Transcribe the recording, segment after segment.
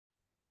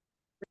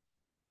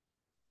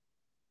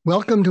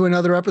Welcome to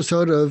another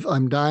episode of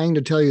I'm Dying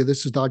to Tell You.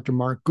 This is Dr.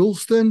 Mark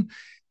Goulston,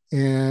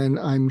 and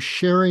I'm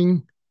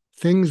sharing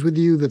things with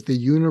you that the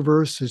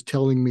universe is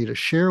telling me to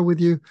share with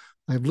you.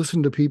 I've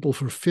listened to people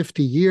for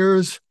 50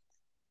 years,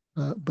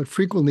 but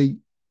frequently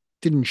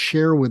didn't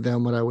share with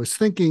them what I was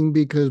thinking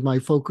because my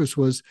focus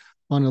was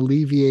on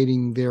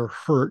alleviating their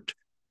hurt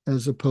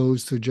as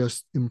opposed to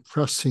just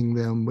impressing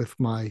them with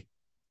my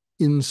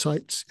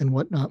insights and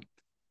whatnot.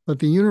 But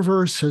the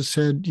universe has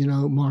said,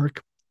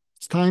 Mark,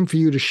 it's time for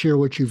you to share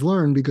what you've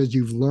learned because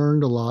you've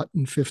learned a lot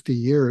in 50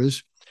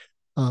 years.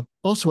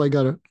 Also, I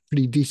got a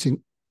pretty decent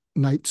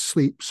night's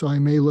sleep, so I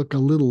may look a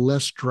little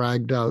less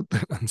dragged out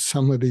than on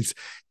some of these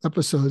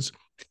episodes.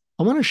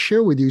 I want to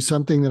share with you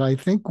something that I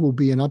think will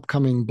be an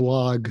upcoming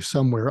blog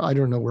somewhere. I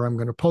don't know where I'm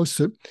going to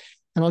post it.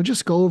 And I'll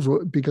just go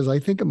over it because I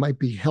think it might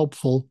be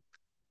helpful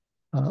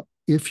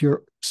if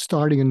you're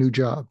starting a new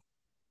job.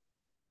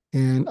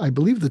 And I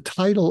believe the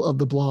title of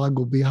the blog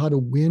will be How to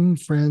Win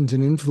Friends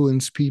and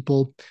Influence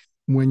People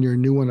When You're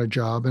New on a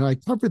Job. And I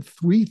covered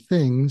three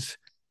things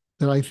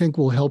that I think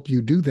will help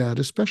you do that,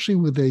 especially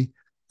with a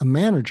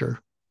manager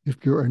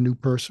if you're a new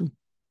person.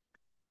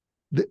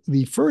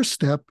 The first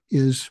step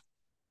is,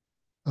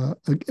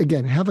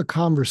 again, have a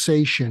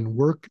conversation,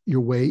 work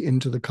your way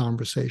into the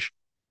conversation.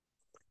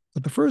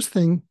 But the first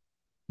thing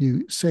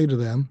you say to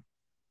them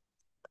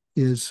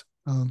is,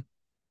 can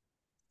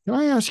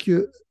I ask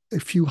you a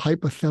few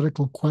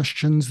hypothetical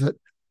questions that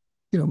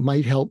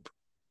might help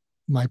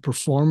my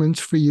performance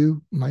for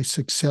you, my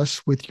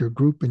success with your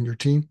group and your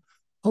team?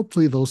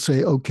 Hopefully they'll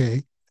say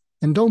okay.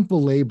 And don't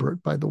belabor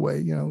it, by the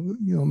way.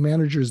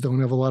 Managers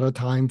don't have a lot of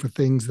time for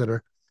things that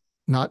are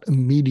not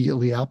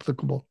immediately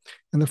applicable.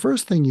 And the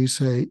first thing you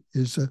say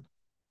is,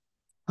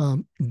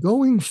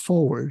 going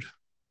forward,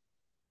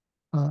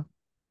 uh,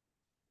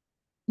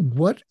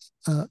 what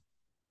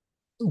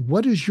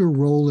what is your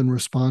role and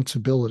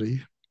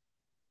responsibility?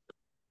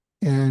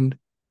 And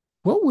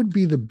what would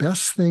be the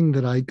best thing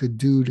that I could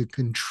do to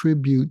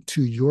contribute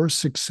to your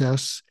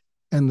success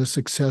and the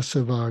success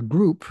of our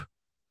group?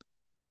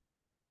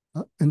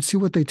 And see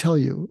what they tell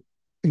you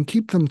and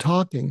keep them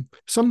talking.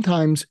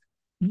 Sometimes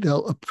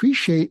they'll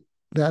appreciate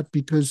that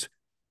because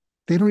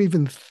they don't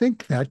even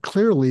think that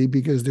clearly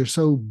because they're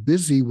so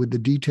busy with the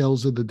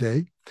details of the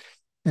day.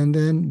 And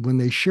then when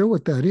they share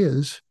what that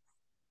is,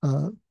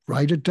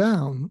 write it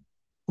down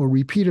or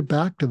repeat it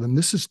back to them.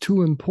 This is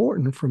too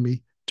important for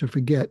me to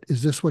forget.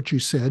 Is this what you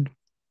said?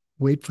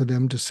 Wait for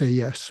them to say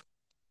yes.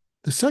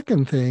 The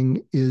second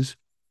thing is,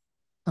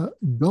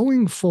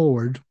 going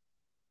forward,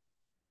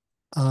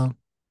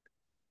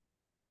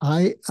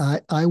 I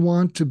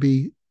want to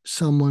be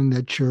someone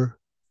that you're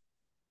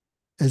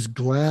as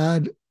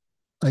glad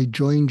I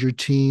joined your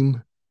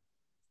team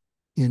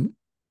in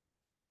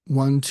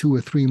 1, 2,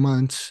 or 3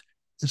 months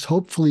as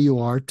hopefully you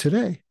are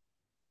today.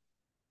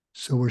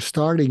 So we're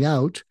starting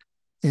out,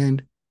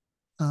 and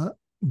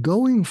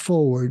going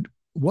forward,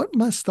 what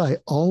must I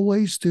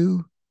always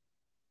do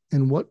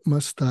and what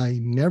must I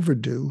never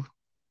do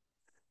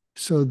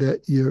so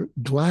that you're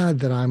glad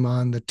that I'm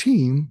on the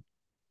team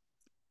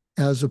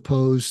as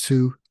opposed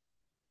to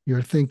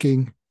you're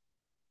thinking,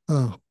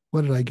 oh,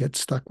 what did I get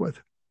stuck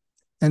with?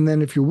 And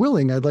then if you're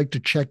willing, I'd like to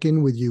check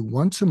in with you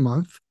once a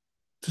month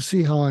to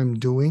see how I'm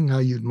doing, how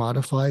you'd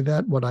modify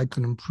that, what I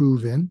can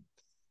improve in.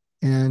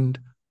 And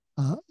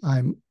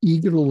I'm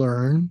eager to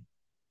learn,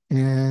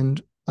 and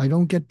I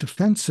don't get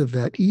defensive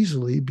that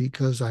easily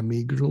because I'm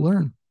eager to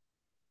learn.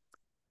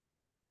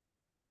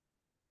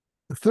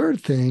 The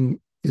third thing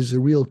is a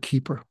real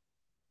keeper.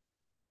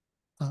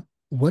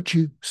 What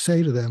you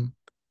say to them,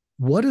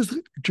 what is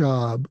the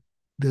job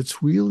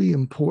that's really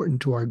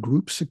important to our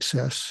group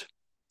success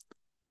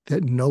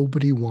that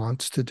nobody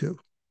wants to do?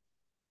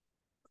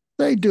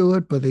 They do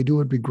it, but they do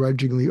it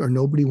begrudgingly or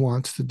nobody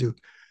wants to do.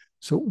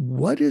 So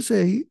what is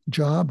a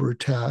job or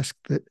task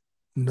that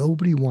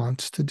nobody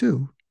wants to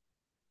do?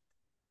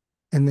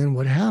 And then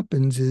what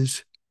happens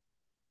is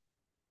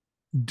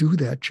do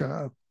that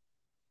job,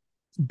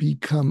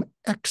 become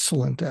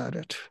excellent at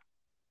it,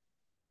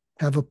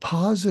 have a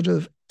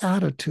positive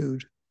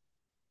attitude.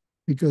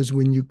 Because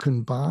when you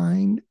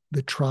combine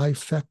the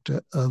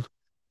trifecta of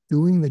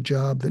doing the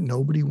job that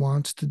nobody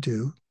wants to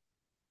do,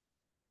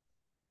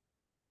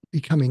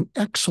 becoming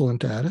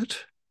excellent at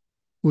it,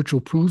 which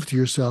will prove to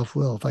yourself,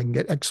 well, if I can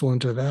get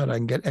excellent at that, I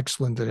can get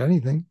excellent at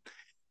anything.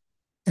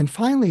 And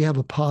finally, have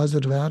a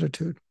positive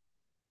attitude.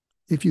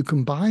 If you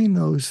combine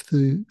those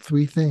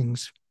three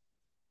things,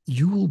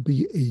 you will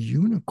be a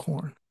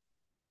unicorn.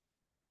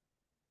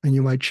 And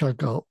you might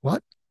check out,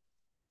 what?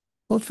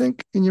 Well,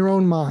 think in your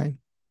own mind.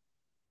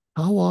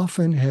 How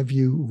often have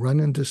you run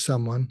into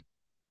someone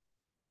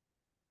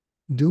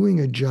doing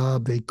a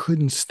job they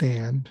couldn't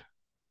stand,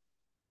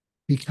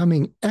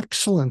 becoming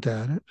excellent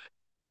at it,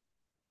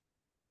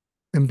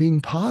 and being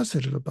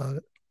positive about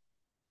it?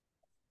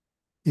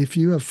 If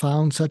you have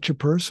found such a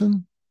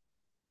person,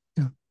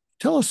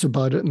 tell us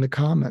about it in the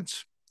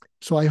comments.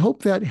 So I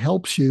hope that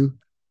helps you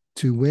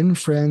to win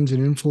friends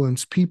and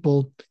influence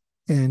people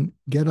and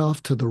get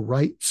off to the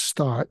right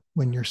start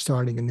when you're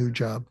starting a new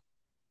job.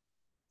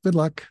 Good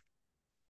luck.